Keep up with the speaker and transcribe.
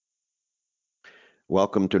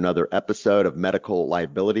Welcome to another episode of Medical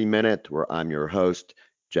Liability Minute, where I'm your host,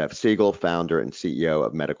 Jeff Siegel, founder and CEO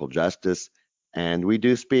of Medical Justice. And we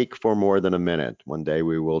do speak for more than a minute. One day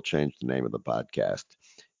we will change the name of the podcast.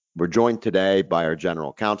 We're joined today by our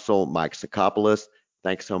general counsel, Mike Sakopoulos.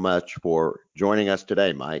 Thanks so much for joining us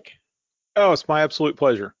today, Mike. Oh, it's my absolute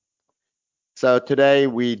pleasure. So today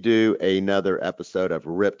we do another episode of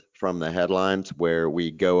Ripped from the Headlines, where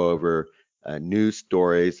we go over news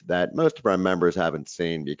stories that most of our members haven't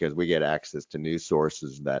seen because we get access to news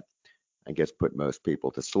sources that I guess put most people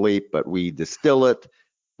to sleep, but we distill it,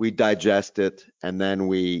 we digest it, and then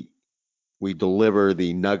we deliver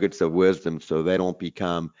the nuggets of wisdom so they don't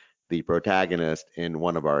become the protagonist in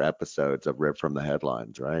one of our episodes of Ripped from the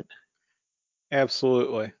Headlines, right?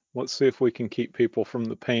 Absolutely. Let's see if we can keep people from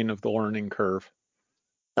the pain of the learning curve.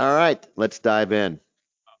 All right, let's dive in.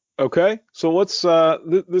 Okay, so let's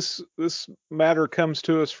this matter comes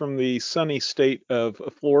to us from the sunny state of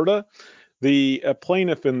Florida. The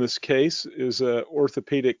plaintiff in this case is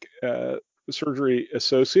Orthopedic Surgery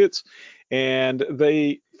Associates, and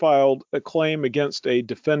they filed a claim against a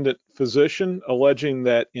defendant physician alleging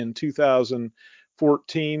that in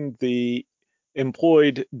 2014 the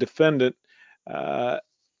employed defendant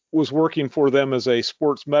was working for them as a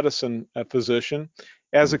sports medicine physician.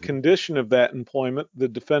 As a condition of that employment, the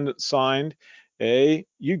defendant signed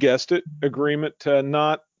you guessed it, agreement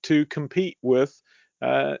not to compete with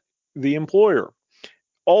the employer.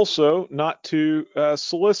 Also, not to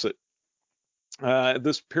solicit.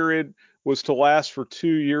 This period was to last for 2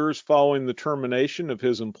 years following the termination of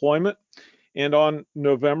his employment. And on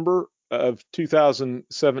November of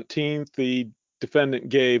 2017, the defendant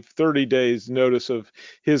gave 30 days notice of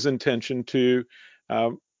his intention to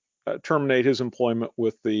terminate his employment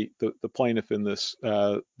with the plaintiff in this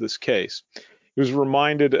case. He was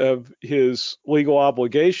reminded of his legal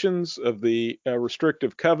obligations, of the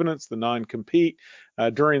restrictive covenants, the non-compete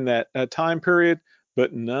during that time period,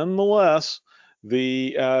 but nonetheless,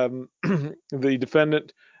 the the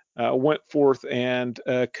defendant went forth and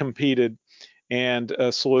competed and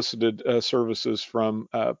solicited services from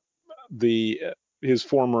his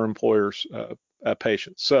former employer's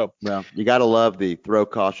patients. So, well, you got to love the throw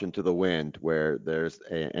caution to the wind, where there's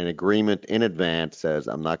an agreement in advance says,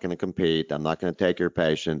 I'm not going to compete, I'm not going to take your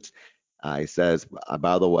patients. He says,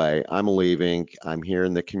 by the way, I'm leaving, I'm here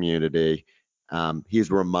in the community. He's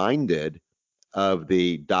reminded of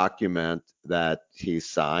the document that he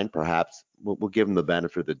signed. Perhaps we'll give him the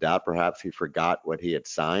benefit of the doubt. Perhaps he forgot what he had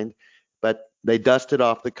signed, but they dusted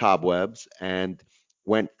off the cobwebs and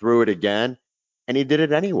went through it again, and he did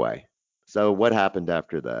it anyway. So what happened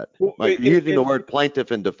after that? well, Like, you're using the word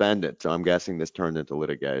plaintiff and defendant, so I'm guessing this turned into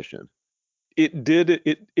litigation. it did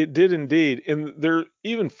indeed, and there are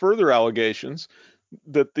even further allegations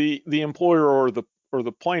that the employer or the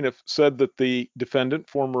plaintiff said that the defendant,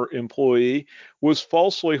 former employee, was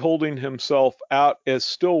falsely holding himself out as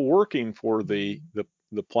still working for the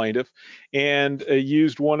plaintiff, and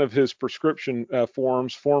used one of his prescription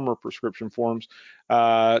forms, former prescription forms,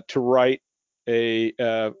 to write a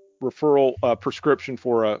referral prescription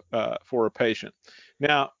for a patient.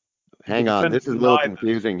 Now, the Hang on, defendant this is a little denied.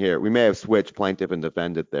 confusing here. We may have switched plaintiff and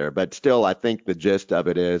defendant there, but still, I think the gist of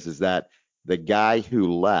it is that the guy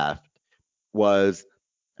who left was,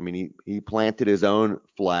 I mean, he planted his own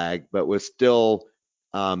flag, but was still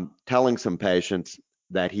telling some patients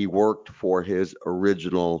that he worked for his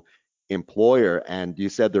original employer. And you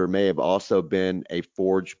said there may have also been a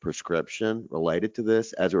forged prescription related to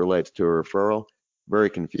this as it relates to a referral. Very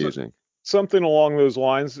So, confusing. something along those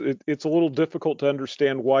lines. It's a little difficult to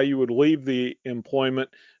understand why you would leave the employment,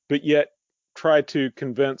 but yet try to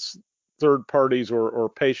convince third parties or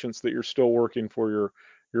patients that you're still working for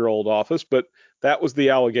your old office. But that was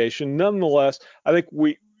the allegation. Nonetheless, I think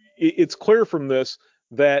it's clear from this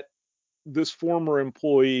that this former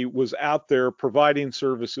employee was out there providing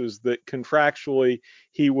services that contractually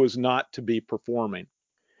he was not to be performing,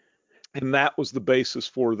 and that was the basis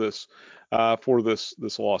for this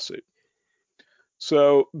lawsuit.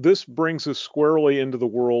 So this brings us squarely into the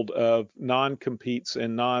world of non-competes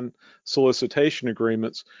and non-solicitation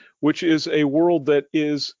agreements, which is a world that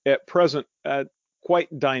is at present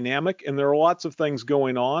quite dynamic, and there are lots of things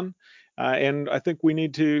going on. And I think we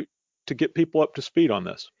need to get people up to speed on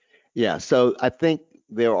this. Yeah, so I think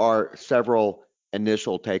there are several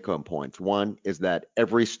initial take-home points. One is that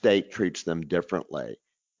every state treats them differently,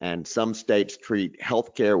 and some states treat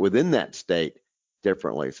healthcare within that state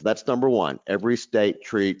differently. So that's number one. Every state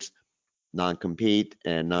treats non-compete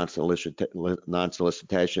and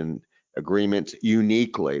non-solicitation agreements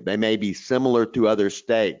uniquely. They may be similar to other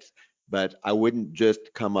states, but I wouldn't just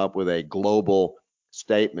come up with a global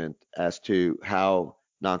statement as to how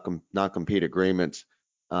non-compete agreements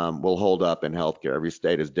will hold up in healthcare. Every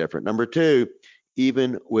state is different. Number two,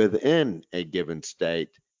 even within a given state,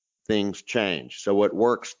 things change. So what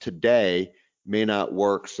works today may not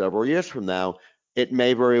work several years from now. It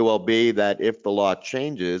may very well be that if the law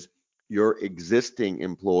changes, your existing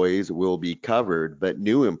employees will be covered, but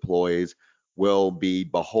new employees will be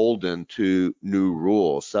beholden to new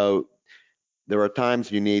rules. So there are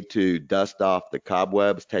times you need to dust off the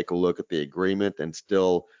cobwebs, take a look at the agreement, and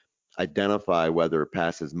still identify whether it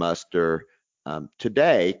passes muster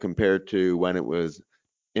today compared to when it was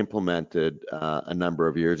implemented a number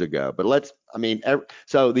of years ago. But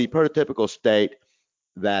so the prototypical state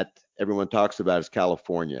that everyone talks about is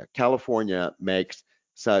California. California makes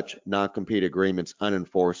such non-compete agreements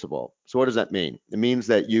unenforceable. So what does that mean? It means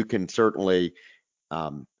that you can certainly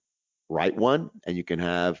um, write one and you can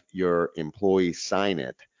have your employee sign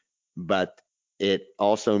it, but it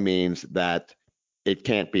also means that it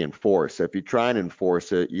can't be enforced. So if you try and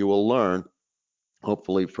enforce it, you will learn,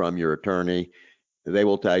 hopefully from your attorney, they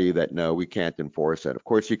will tell you that no, we can't enforce it. Of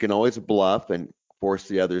course, you can always bluff and force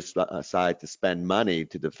the other side to spend money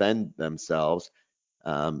to defend themselves.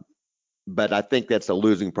 Um, but I think that's a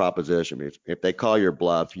losing proposition. If they call your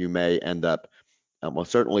bluff, you may end up, well,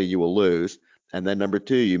 certainly you will lose. And then number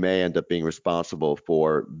two, you may end up being responsible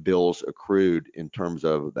for bills accrued in terms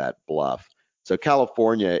of that bluff. So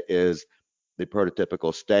California is the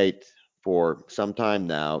prototypical state for some time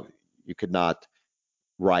now. You could not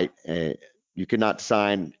write a, you could not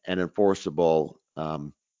sign an enforceable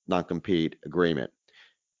non-compete agreement.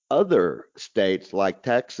 Other states like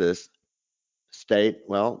Texas state,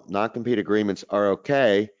 well, non-compete agreements are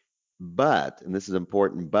okay, but, and this is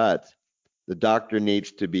important, but the doctor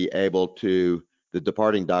needs to be able to, the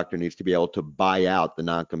departing doctor needs to be able to buy out the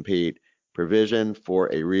non-compete provision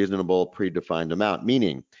for a reasonable predefined amount,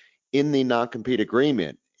 meaning in the non-compete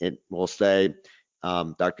agreement, it will say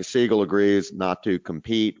Dr. Siegel agrees not to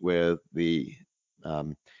compete with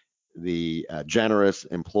um, the generous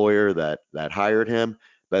employer that hired him,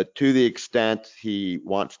 but to the extent he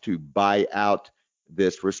wants to buy out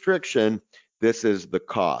this restriction, this is the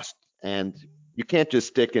cost. And you can't just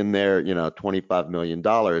stick in there, $25 million.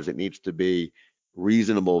 It needs to be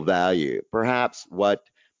reasonable value. Perhaps what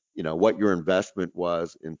your investment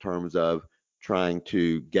was in terms of trying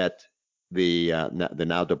to get the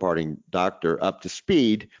now departing doctor up to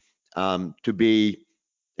speed to be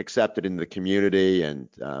accepted in the community and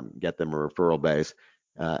get them a referral base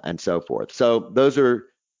and so forth. So those are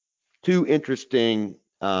two interesting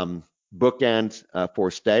bookends for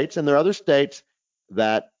states, and there are other states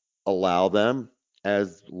that allow them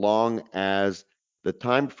as long as the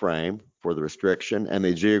time frame for the restriction and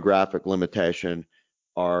the geographic limitation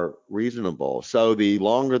are reasonable. So the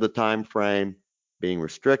longer the time frame being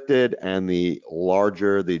restricted and the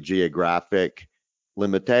larger the geographic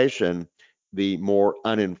limitation, the more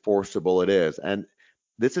unenforceable it is. And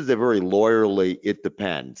this is a very lawyerly, it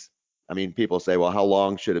depends. I mean, people say, well, how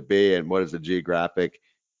long should it be and what is the geographic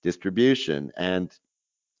distribution? And,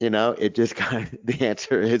 it just the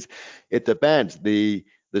answer is it depends. The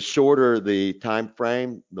shorter the time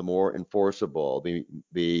frame, the more enforceable. The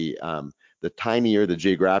tinier the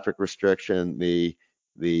geographic restriction, the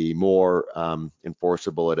more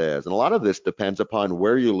enforceable it is. And a lot of this depends upon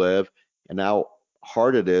where you live and how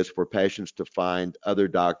hard it is for patients to find other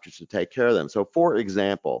doctors to take care of them. So, for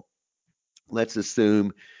example, let's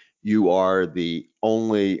assume you are the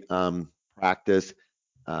only practice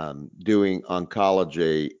doing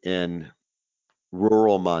oncology in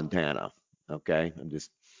rural Montana. Okay,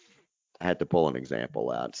 I had to pull an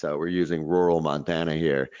example out. So we're using rural Montana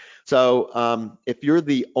here. So if you're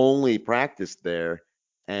the only practice there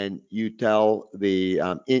and you tell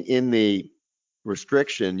in the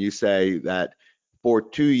restriction, you say that for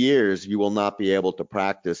 2 years, you will not be able to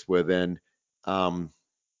practice within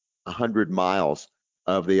 100 miles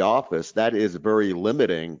of the office, that is very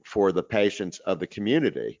limiting for the patients of the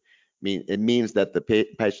community. I mean, it means that the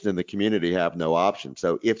patients in the community have no option.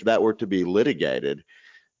 So if that were to be litigated,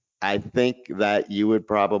 I think that you would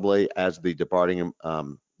probably, as the departing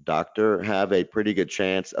doctor, have a pretty good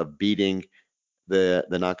chance of beating the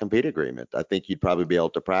non-compete agreement. I think you'd probably be able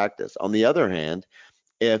to practice. On the other hand,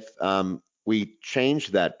 if we change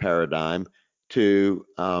that paradigm to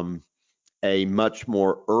a much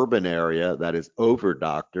more urban area that is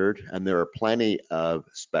over-doctored, and there are plenty of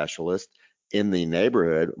specialists in the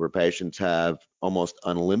neighborhood where patients have almost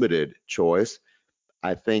unlimited choice,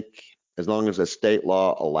 I think as long as the state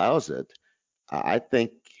law allows it, I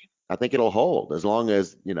think it'll hold as long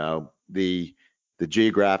as the the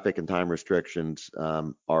geographic and time restrictions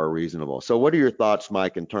are reasonable. So what are your thoughts,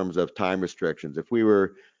 Mike, in terms of time restrictions? If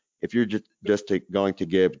you're going to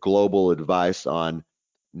give global advice on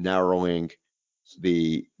narrowing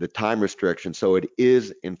the time restriction so it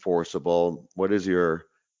is enforceable, what is your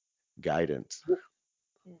guidance?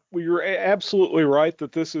 Well, you're absolutely right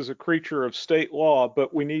that this is a creature of state law,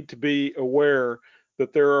 but we need to be aware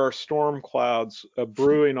that there are storm clouds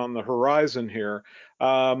brewing on the horizon here.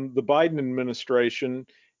 The Biden administration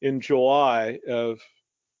in July of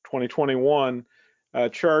 2021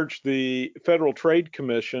 charged the Federal Trade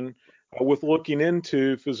Commission with looking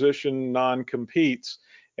into physician non-competes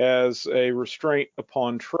as a restraint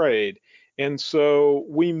upon trade. And so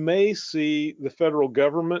we may see the federal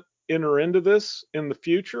government enter into this in the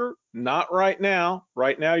future. Not right now.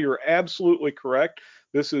 Right now, you're absolutely correct.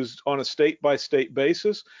 This is on a state by state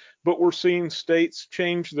basis, but we're seeing states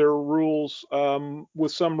change their rules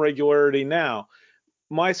with some regularity now.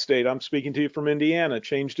 My state, I'm speaking to you from Indiana,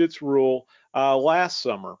 changed its rule last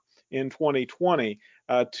summer in 2020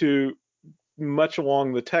 to much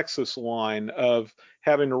along the Texas line of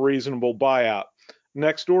having a reasonable buyout.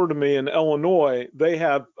 Next door to me in Illinois, they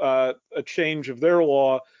have a change of their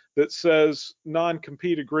law that says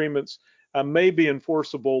non-compete agreements may be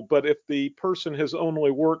enforceable, but if the person has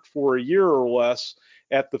only worked for a year or less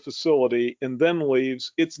at the facility and then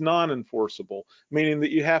leaves, it's non-enforceable, meaning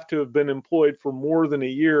that you have to have been employed for more than a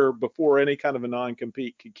year before any kind of a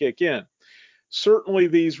non-compete could kick in. Certainly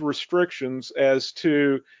these restrictions as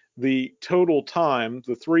to the total time,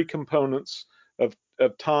 the three components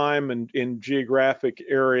of time and in geographic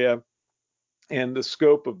area and the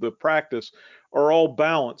scope of the practice are all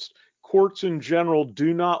balanced. Courts in general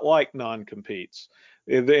do not like non-competes.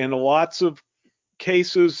 And lots of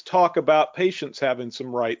cases talk about patients having some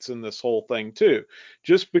rights in this whole thing too.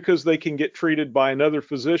 Just because they can get treated by another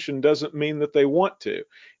physician doesn't mean that they want to,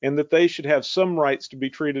 and that they should have some rights to be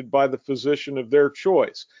treated by the physician of their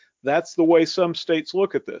choice. That's the way some states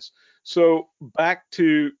look at this. So back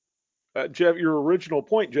to Jeff, your original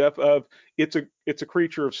point, Jeff, of it's a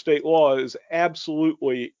creature of state law is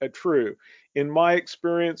absolutely true. In my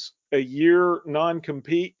experience, a year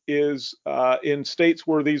non-compete is in states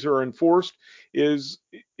where these are enforced is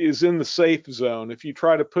in the safe zone. If you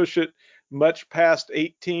try to push it much past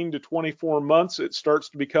 18 to 24 months, it starts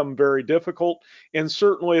to become very difficult. And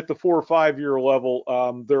certainly at the 4 or 5 year level,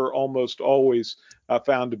 they're almost always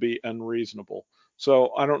found to be unreasonable.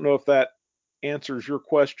 So I don't know if that answers your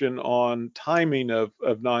question on timing of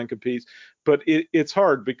non-competes, but it's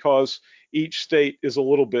hard because each state is a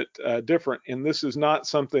little bit different, and this is not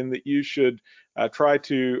something that you should try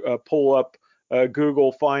to pull up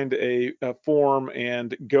Google, find a form,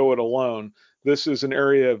 and go it alone. This is an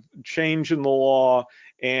area of change in the law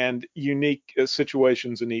and unique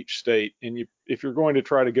situations in each state, and if you're going to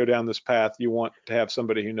try to go down this path, you want to have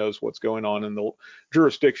somebody who knows what's going on in the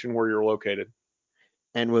jurisdiction where you're located.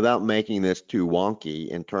 And without making this too wonky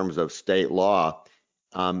in terms of state law,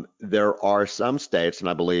 there are some states, and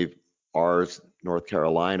I believe ours, North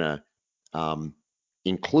Carolina,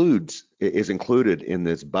 is included in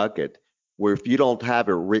this bucket, where if you don't have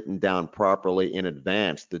it written down properly in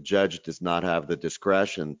advance, the judge does not have the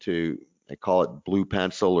discretion to, they call it blue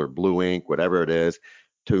pencil or blue ink, whatever it is,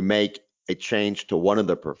 to make a change to one of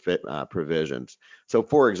the provisions. So,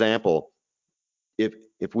 for example,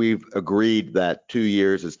 if we've agreed that 2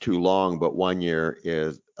 years is too long, but 1 year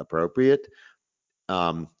is appropriate,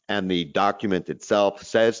 and the document itself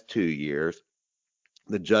says 2 years,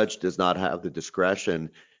 the judge does not have the discretion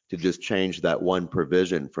to just change that one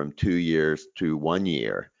provision from 2 years to 1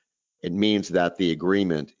 year. It means that the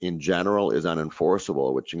agreement in general is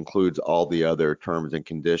unenforceable, which includes all the other terms and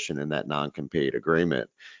conditions in that non-compete agreement,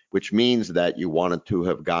 which means that you wanted to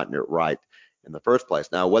have gotten it right in the first place.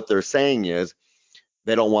 Now, what they're saying is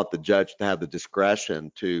they don't want the judge to have the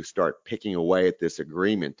discretion to start picking away at this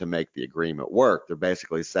agreement to make the agreement work. They're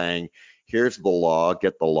basically saying, here's the law,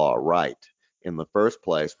 get the law right in the first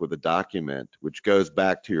place with a document, which goes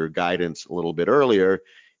back to your guidance a little bit earlier.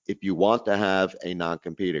 If you want to have a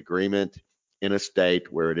non-compete agreement in a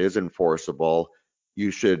state where it is enforceable, you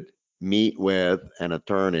should meet with an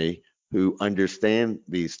attorney who understands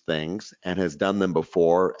these things and has done them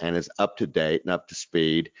before and is up to date and up to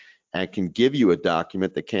speed and can give you a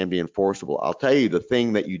document that can be enforceable. I'll tell you, the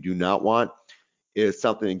thing that you do not want is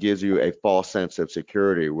something that gives you a false sense of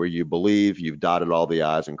security where you believe you've dotted all the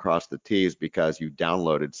I's and crossed the T's because you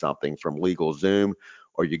downloaded something from LegalZoom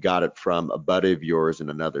or you got it from a buddy of yours in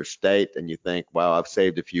another state and you think, wow, I've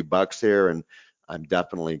saved a few bucks here and I'm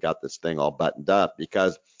definitely got this thing all buttoned up.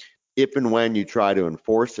 Because if and when you try to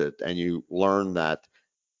enforce it and you learn that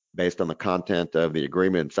based on the content of the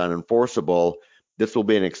agreement, it's unenforceable, this will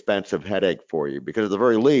be an expensive headache for you, because at the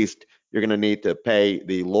very least, you're going to need to pay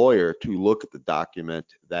the lawyer to look at the document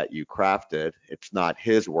that you crafted. It's not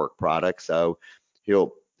his work product, so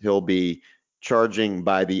he'll be charging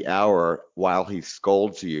by the hour while he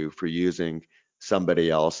scolds you for using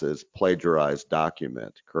somebody else's plagiarized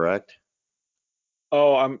document, correct?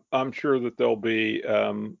 Oh, I'm sure that there'll be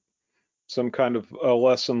some kind of a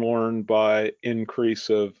lesson learned by increase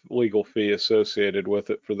of legal fee associated with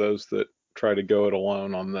it for those that try to go it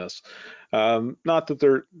alone on this. Not that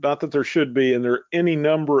there should be, and there are any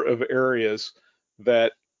number of areas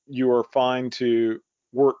that you are fine to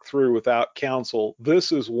work through without counsel.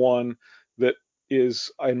 This is one that is,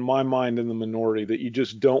 in my mind, in the minority that you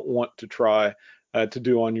just don't want to try to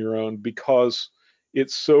do on your own, because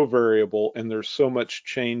it's so variable and there's so much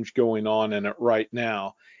change going on in it right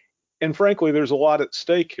now. And frankly, there's a lot at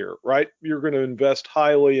stake here, right? You're going to invest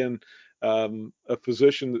highly in a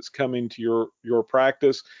physician that's coming to your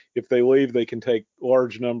practice. If they leave, they can take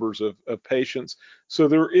large numbers of patients. So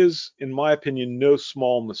there is, in my opinion, no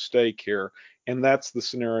small mistake here. And that's the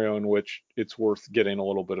scenario in which it's worth getting a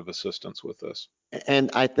little bit of assistance with this.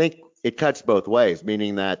 And I think it cuts both ways,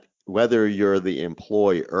 meaning that whether you're the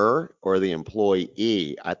employer or the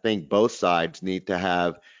employee, I think both sides need to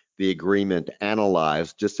have the agreement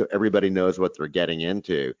analyzed just so everybody knows what they're getting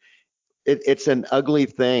into. It's an ugly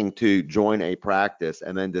thing to join a practice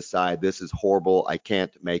and then decide this is horrible, I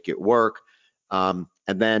can't make it work. And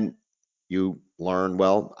then you learn,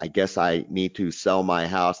 well, I guess I need to sell my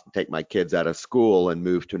house and take my kids out of school and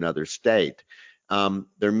move to another state.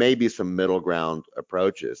 There may be some middle ground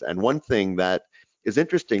approaches. And one thing that is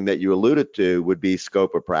interesting that you alluded to would be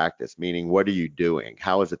scope of practice, meaning what are you doing?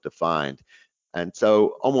 How is it defined? And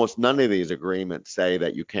so almost none of these agreements say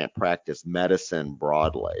that you can't practice medicine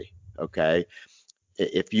broadly. Okay.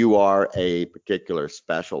 If you are a particular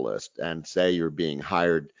specialist and say you're being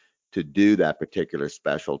hired to do that particular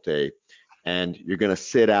specialty, and you're going to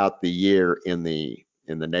sit out the year in the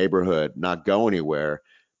neighborhood, not go anywhere,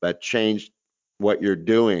 but change what you're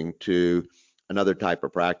doing to another type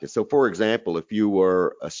of practice. So for example, if you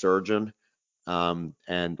were a surgeon, and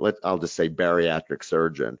I'll just say bariatric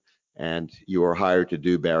surgeon, and you are hired to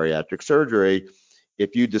do bariatric surgery,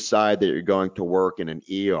 if you decide that you're going to work in an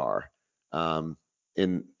ER,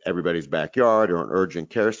 in everybody's backyard or an urgent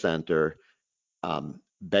care center,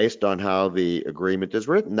 based on how the agreement is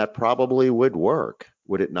written, that probably would work,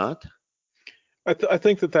 would it not? I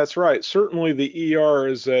think that that's right. Certainly, the ER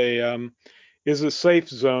is a safe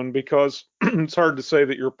zone, because it's hard to say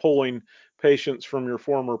that you're pulling patients from your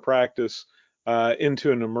former practice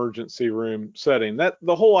into an emergency room setting. That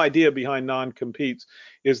the whole idea behind non-competes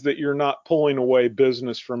is that you're not pulling away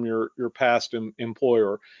business from your past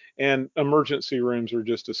employer, and emergency rooms are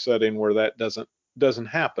just a setting where that doesn't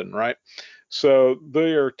happen, right? So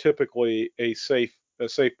they are typically a safe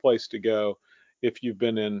place to go if you've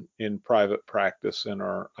been in private practice and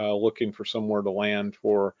are looking for somewhere to land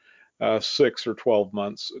for 6 or 12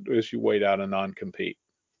 months as you wait out a non-compete.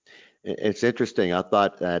 It's interesting. I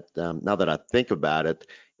thought that now that I think about it,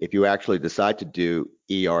 if you actually decide to do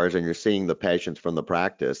ERs and you're seeing the patients from the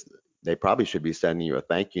practice, they probably should be sending you a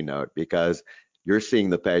thank you note, because you're seeing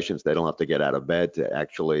the patients. They don't have to get out of bed to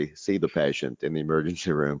actually see the patient in the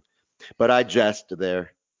emergency room. But I jest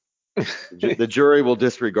there. The jury will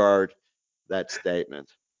disregard that statement.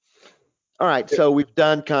 All right, so we've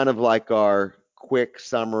done kind of like our quick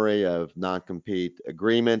summary of non-compete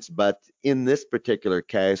agreements, but in this particular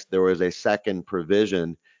case, there was a second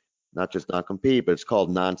provision, not just non-compete, but it's called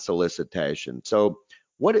non-solicitation. So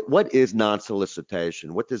what is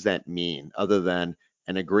non-solicitation? What does that mean other than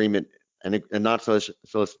an agreement? A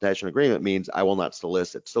non-solicitation agreement means I will not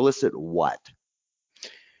solicit. Solicit what?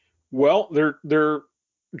 Well, there are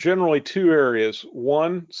generally two areas.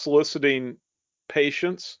 One, soliciting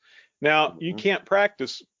patients. Now, you Mhm. can't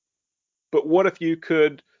practice, but what if you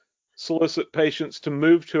could solicit patients to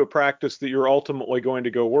move to a practice that you're ultimately going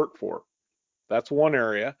to go work for? That's one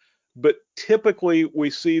area. But typically, we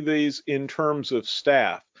see these in terms of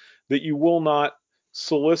staff, that you will not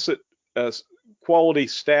solicit uh, quality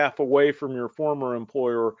staff away from your former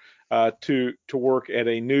employer to work at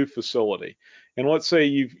a new facility. And let's say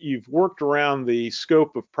you've worked around the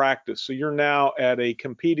scope of practice, so you're now at a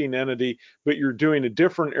competing entity, but you're doing a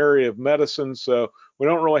different area of medicine. So we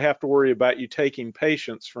don't really have to worry about you taking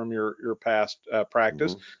patients from your past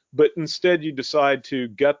practice, Mhm. but instead you decide to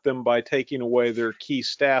gut them by taking away their key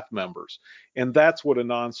staff members. And that's what a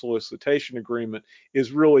non-solicitation agreement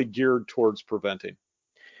is really geared towards preventing.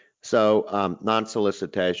 So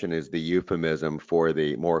non-solicitation is the euphemism for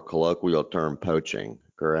the more colloquial term poaching,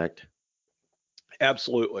 correct?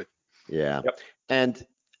 Absolutely. Yeah. Yep. And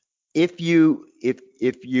if you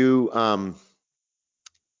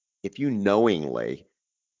knowingly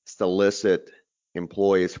solicit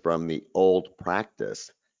employees from the old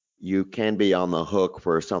practice, you can be on the hook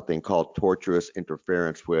for something called tortious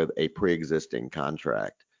interference with a pre-existing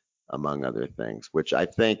contract, among other things, which I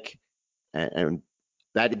think, and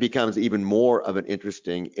that becomes even more of an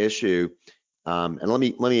interesting issue. And let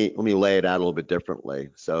me lay it out a little bit differently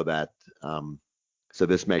so that so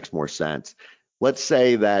this makes more sense. Let's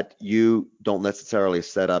say that you don't necessarily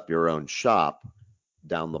set up your own shop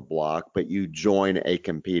down the block, but you join a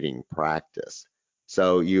competing practice.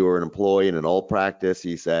 So you are an employee in an old practice.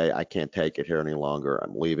 You say, I can't take it here any longer.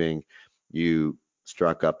 I'm leaving. You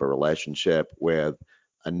struck up a relationship with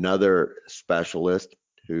another specialist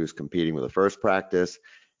who's competing with the first practice,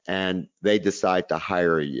 and they decide to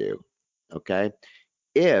hire you. Okay.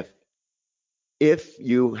 If if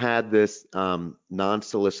you had this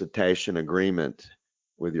non-solicitation agreement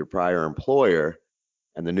with your prior employer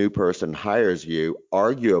and the new person hires you,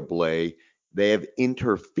 arguably they have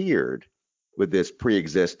interfered with this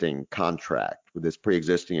pre-existing contract, with this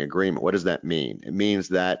pre-existing agreement. What does that mean? It means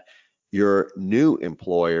that your new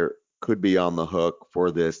employer could be on the hook for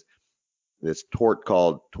this tort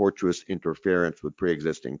called tortious interference with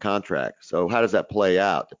pre-existing contract. So how does that play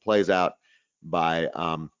out? It plays out by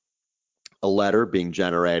a letter being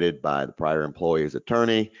generated by the prior employee's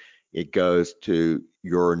attorney. It goes to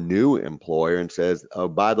your new employer and says, oh,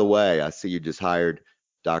 by the way, I see you just hired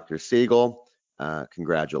Dr. Siegel.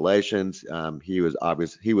 Congratulations. He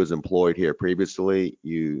was employed here previously.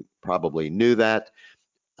 You probably knew that.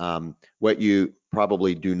 What you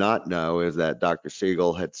probably do not know is that Dr.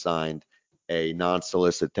 Siegel had signed a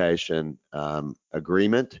non-solicitation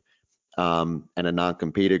agreement and a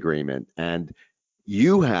non-compete agreement. And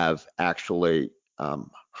you have actually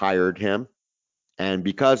hired him. And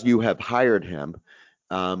because you have hired him,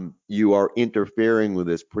 you are interfering with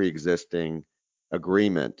this pre-existing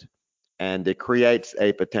agreement. And it creates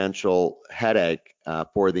a potential headache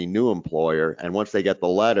for the new employer. And once they get the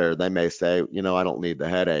letter, they may say, I don't need the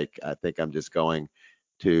headache. I think I'm just going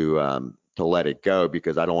to let it go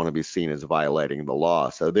because I don't want to be seen as violating the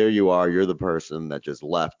law. So there you are. You're the person that just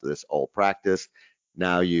left this old practice.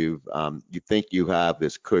 Now you think you have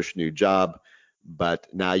this cush new job, but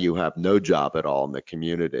now you have no job at all in the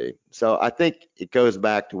community. So I think it goes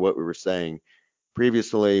back to what we were saying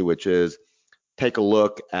previously, which is take a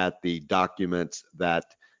look at the documents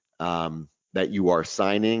that you are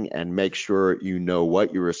signing and make sure you know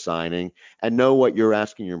what you are signing and know what you're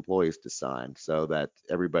asking your employees to sign so that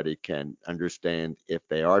everybody can understand if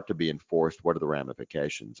they are to be enforced, what are the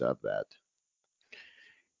ramifications of that.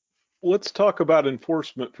 Let's talk about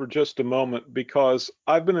enforcement for just a moment because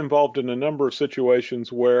I've been involved in a number of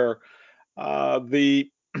situations where the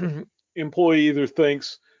employee either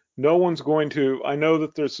thinks no one's going to, I know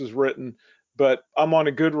that this is written, but I'm on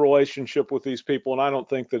a good relationship with these people and I don't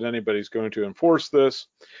think that anybody's going to enforce this.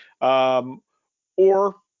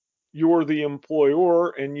 Or you're the employer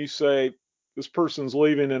and you say, this person's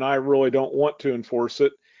leaving and I really don't want to enforce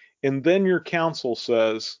it. And then your counsel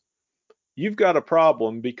says, you've got a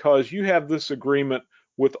problem because you have this agreement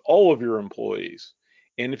with all of your employees.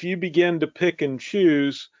 And if you begin to pick and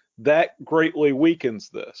choose, that greatly weakens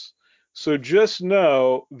this. So just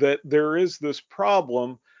know that there is this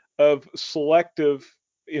problem of selective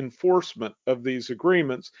enforcement of these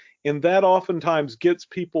agreements, and that oftentimes gets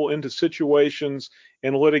people into situations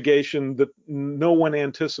and litigation that no one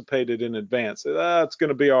anticipated in advance. It's going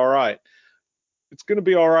to be all right. It's going to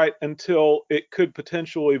be all right until it could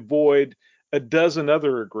potentially void a dozen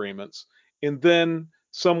other agreements. And then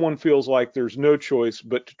someone feels like there's no choice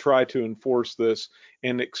but to try to enforce this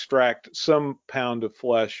and extract some pound of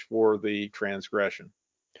flesh for the transgression.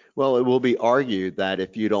 Well, it will be argued that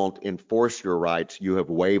if you don't enforce your rights, you have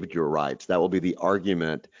waived your rights. That will be the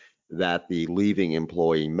argument that the leaving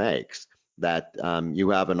employee makes, that you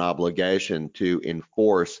have an obligation to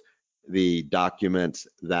enforce the documents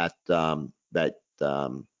that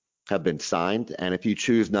have been signed, and if you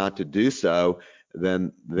choose not to do so,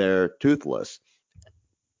 then they're toothless,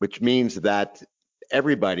 which means that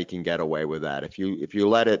everybody can get away with that. If you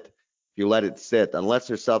let it sit, unless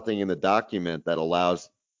there's something in the document that allows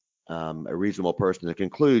a reasonable person to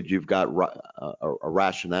conclude you've got a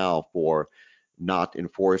rationale for not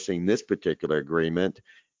enforcing this particular agreement,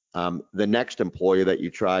 the next employer that you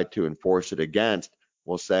try to enforce it against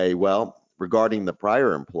will say, well, regarding the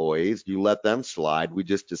prior employees, you let them slide. We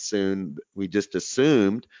just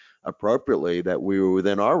assumed appropriately that we were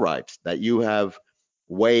within our rights, that you have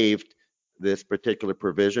waived this particular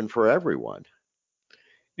provision for everyone.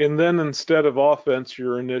 And then instead of offense,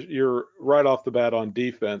 you're right off the bat on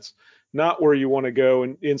defense, not where you want to go.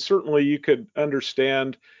 And certainly you could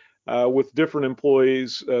understand with different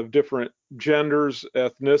employees of different genders,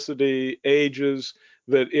 ethnicity, ages,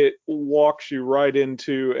 that it walks you right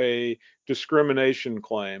into a discrimination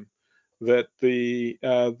claim that the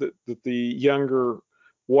younger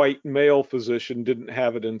white male physician didn't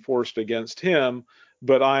have it enforced against him,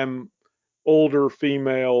 but I'm older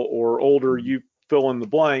female or older, Mhm. you fill in the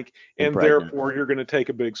blank, And and pregnant. therefore you're going to take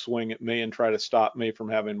a big swing at me and try to stop me from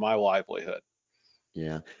having my livelihood.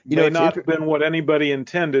 Yeah. May It's not have interesting. been what anybody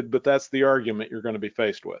intended, but that's the argument you're going to be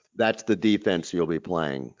faced with. That's the defense you'll be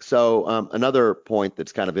playing. So another point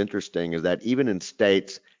that's kind of interesting is that even in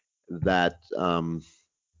states that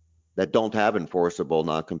that don't have enforceable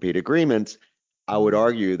non-compete agreements, I would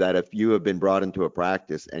argue that if you have been brought into a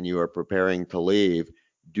practice and you are preparing to leave,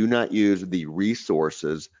 do not use the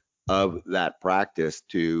resources of that practice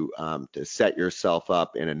to set yourself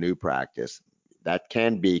up in a new practice. That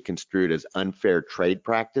can be construed as unfair trade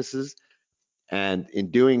practices. And in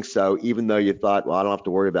doing so, even though you thought, well, I don't have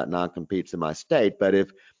to worry about non-competes in my state, but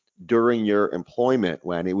if during your employment,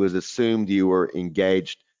 when it was assumed you were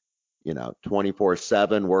engaged,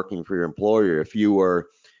 24/7 working for your employer, if you were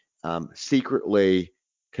secretly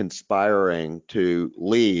conspiring to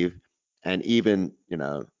leave and even,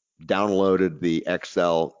 downloaded the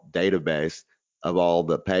Excel database of all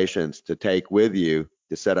the patients to take with you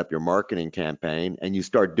to set up your marketing campaign, and you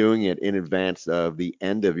start doing it in advance of the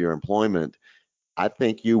end of your employment, I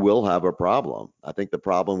think you will have a problem. I think the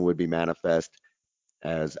problem would be manifest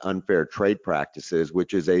as unfair trade practices,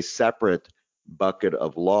 which is a separate bucket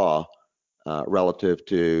of law relative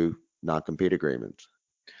to non-compete agreements.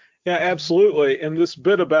 Yeah, absolutely. And this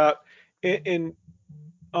bit about, and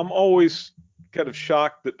I'm always kind of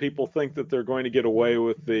shocked that people think that they're going to get away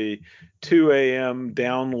with the 2 a.m.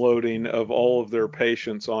 downloading of all of their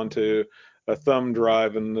patients onto a thumb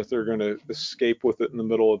drive and that they're going to escape with it in the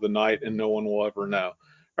middle of the night and no one will ever know.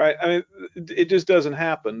 Right? I mean, it just doesn't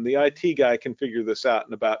happen. The IT guy can figure this out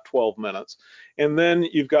in about 12 minutes. And then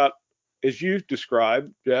you've got, as you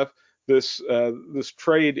described, Jeff, this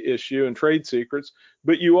trade issue and trade secrets,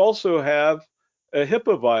 but you also have a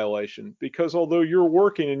HIPAA violation because although you're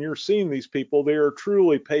working and you're seeing these people, they are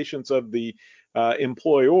truly patients of the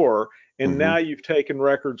employer. And Mm-hmm. now you've taken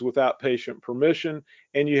records without patient permission,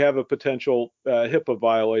 and you have a potential HIPAA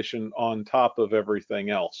violation on top of everything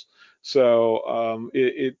else. So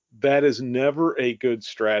that is never a good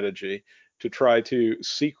strategy to try to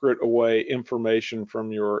secret away information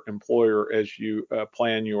from your employer as you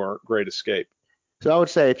plan your great escape. So I would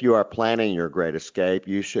say if you are planning your great escape,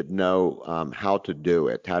 you should know how to do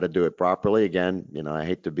it, how to do it properly. Again, I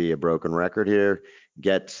hate to be a broken record here.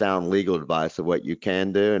 Get sound legal advice of what you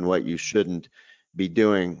can do and what you shouldn't be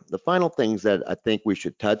doing. The final things that I think we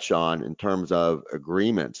should touch on in terms of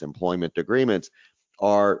agreements, employment agreements,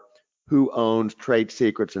 are who owns trade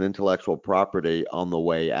secrets and intellectual property on the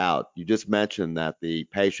way out. You just mentioned that the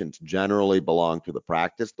patients generally belong to the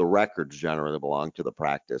practice, the records generally belong to the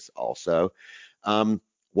practice also.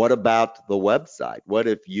 What about the website? What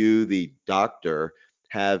if you, the doctor,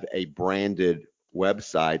 have a branded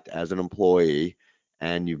website as an employee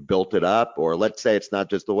and you've built it up, or let's say it's not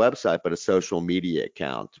just the website, but a social media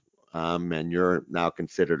account, and you're now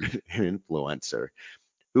considered an influencer?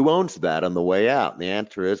 Who owns that on the way out? And the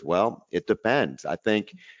answer is, well, it depends. I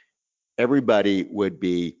think everybody would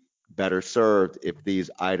be better served if these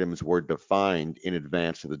items were defined in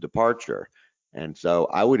advance of the departure. And so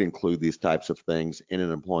I would include these types of things in an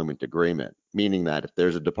employment agreement, meaning that if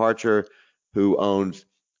there's a departure, who owns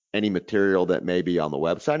any material that may be on the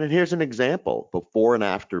website. And here's an example: before and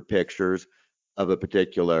after pictures of a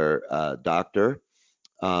particular doctor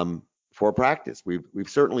for practice. We've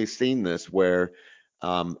certainly seen this where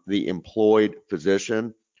the employed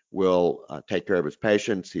physician will take care of his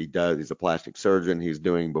patients. He's a plastic surgeon. He's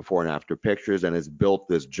doing before and after pictures and has built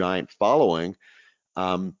this giant following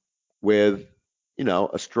um, with,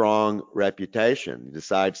 a strong reputation. He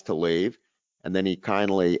decides to leave, and then he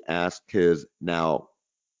kindly asks his now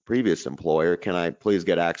previous employer, can I please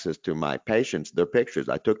get access to my patients, their pictures?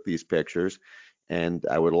 I took these pictures and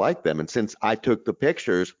I would like them. And since I took the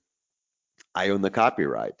pictures, I own the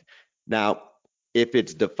copyright. Now, if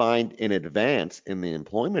it's defined in advance in the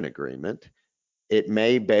employment agreement, it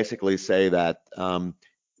may basically say that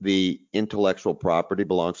the intellectual property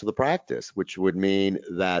belongs to the practice, which would mean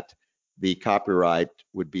that the copyright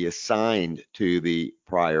would be assigned to the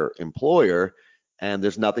prior employer, and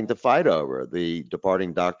there's nothing to fight over. The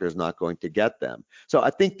departing doctor is not going to get them. So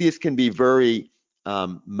I think these can be very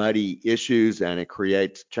muddy issues, and it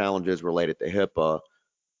creates challenges related to HIPAA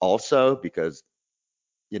also, because,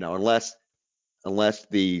 unless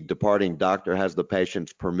the departing doctor has the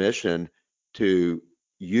patient's permission to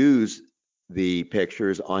use the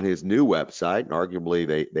pictures on his new website, and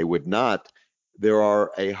arguably they would not, there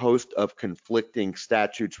are a host of conflicting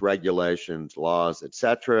statutes, regulations, laws,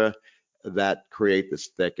 etc., that create this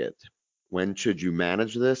thicket. When should you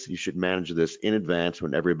manage this? You should manage this in advance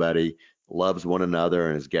when everybody loves one another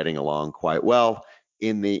and is getting along quite well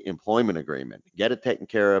in the employment agreement. Get it taken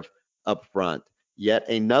care of up front. Yet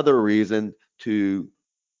another reason to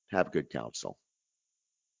have good counsel.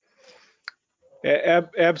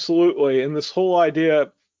 Absolutely. And this whole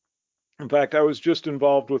idea, in fact, I was just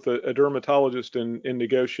involved with a dermatologist in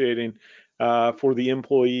negotiating for the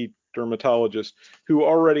employee dermatologist who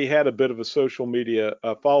already had a bit of a social media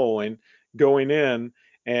following going in,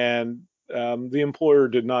 and the employer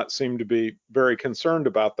did not seem to be very concerned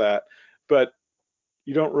about that. But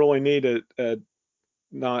you don't really need a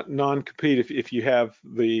non-compete if you have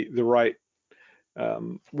the right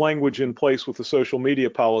language in place with the social media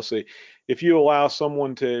policy. If you allow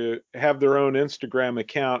someone to have their own Instagram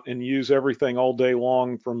account and use everything all day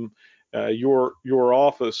long from your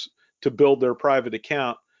office to build their private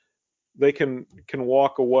account, they can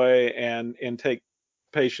walk away and take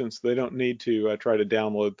patients. They don't need to try to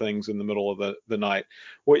download things in the middle of the night.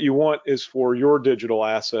 What you want is for your digital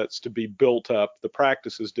assets to be built up, the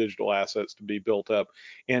practice's digital assets to be built up,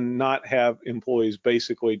 and not have employees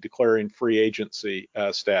basically declaring free agency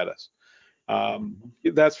status.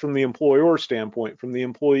 That's from the employer standpoint. From the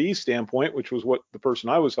employee standpoint, which was what the person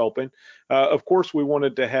I was helping, of course, we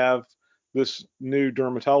wanted to have this new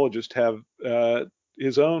dermatologist have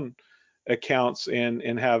his own accounts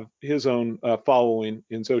and have his own following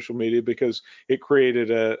in social media, because it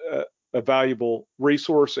created a valuable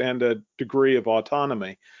resource and a degree of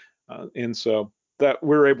autonomy. And so that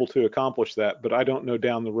we're able to accomplish that, but I don't know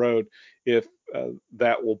down the road if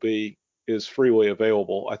that will be is freely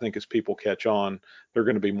available. I think as people catch on, there are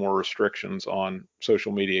going to be more restrictions on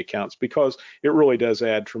social media accounts, because it really does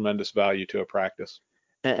add tremendous value to a practice.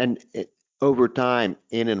 And over time,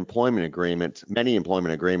 in employment agreements, many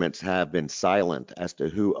employment agreements have been silent as to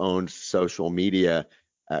who owns social media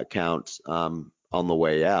accounts on the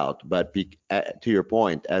way out. But to your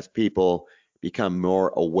point, as people become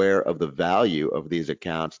more aware of the value of these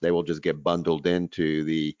accounts, they will just get bundled into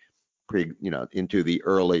the into the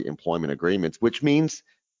early employment agreements, which means,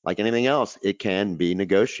 like anything else, it can be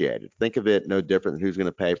negotiated. Think of it no different than who's going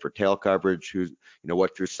to pay for tail coverage,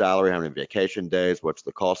 what's your salary, how many vacation days, what's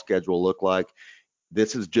the call schedule look like.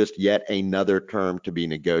 This is just yet another term to be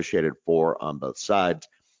negotiated for on both sides.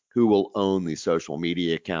 Who will own the social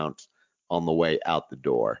media accounts on the way out the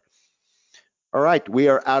door? All right, we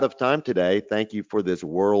are out of time today. Thank you for this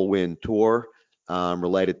whirlwind tour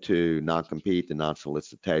related to non-compete and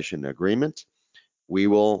non-solicitation agreements. We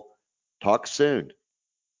will talk soon.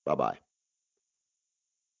 Bye-bye.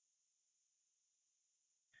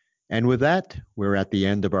 And with that, we're at the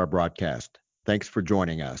end of our broadcast. Thanks for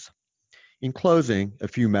joining us. In closing, a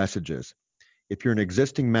few messages. If you're an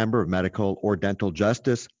existing member of medical or dental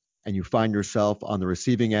justice and you find yourself on the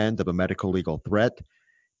receiving end of a medical legal threat,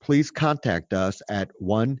 please contact us at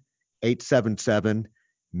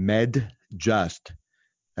 1-877-MED-JUST.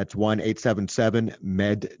 That's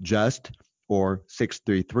 1-877-MED-JUST or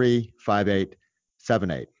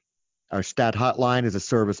 633-5878. Our STAT hotline is a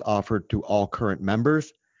service offered to all current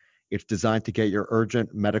members. It's designed to get your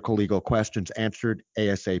urgent medical legal questions answered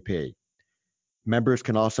ASAP. Members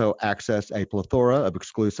can also access a plethora of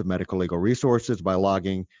exclusive medical legal resources by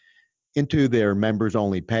logging into their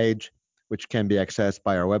members-only page, which can be accessed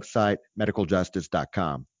by our website,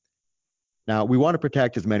 medicaljustice.com. Now, we want to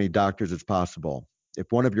protect as many doctors as possible.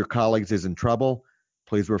 If one of your colleagues is in trouble,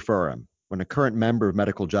 please refer him. When a current member of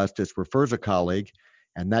Medical Justice refers a colleague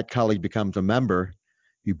and that colleague becomes a member,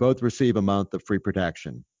 you both receive a month of free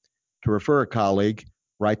protection. To refer a colleague,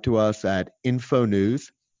 write to us at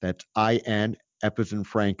InfoNews, that's IN-F as in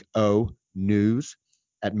Frank O, news,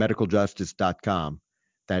 at medicaljustice.com.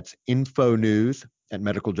 That's InfoNews at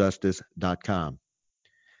medicaljustice.com.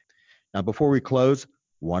 Now, before we close,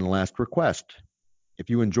 one last request. If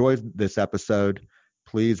you enjoyed this episode,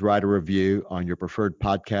 please write a review on your preferred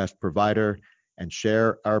podcast provider and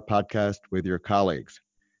share our podcast with your colleagues.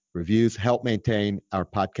 Reviews help maintain our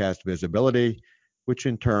podcast visibility, which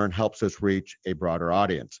in turn helps us reach a broader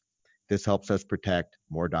audience. This helps us protect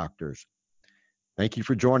more doctors. Thank you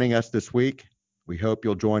for joining us this week. We hope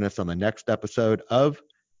you'll join us on the next episode of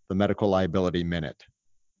the Medical Liability Minute.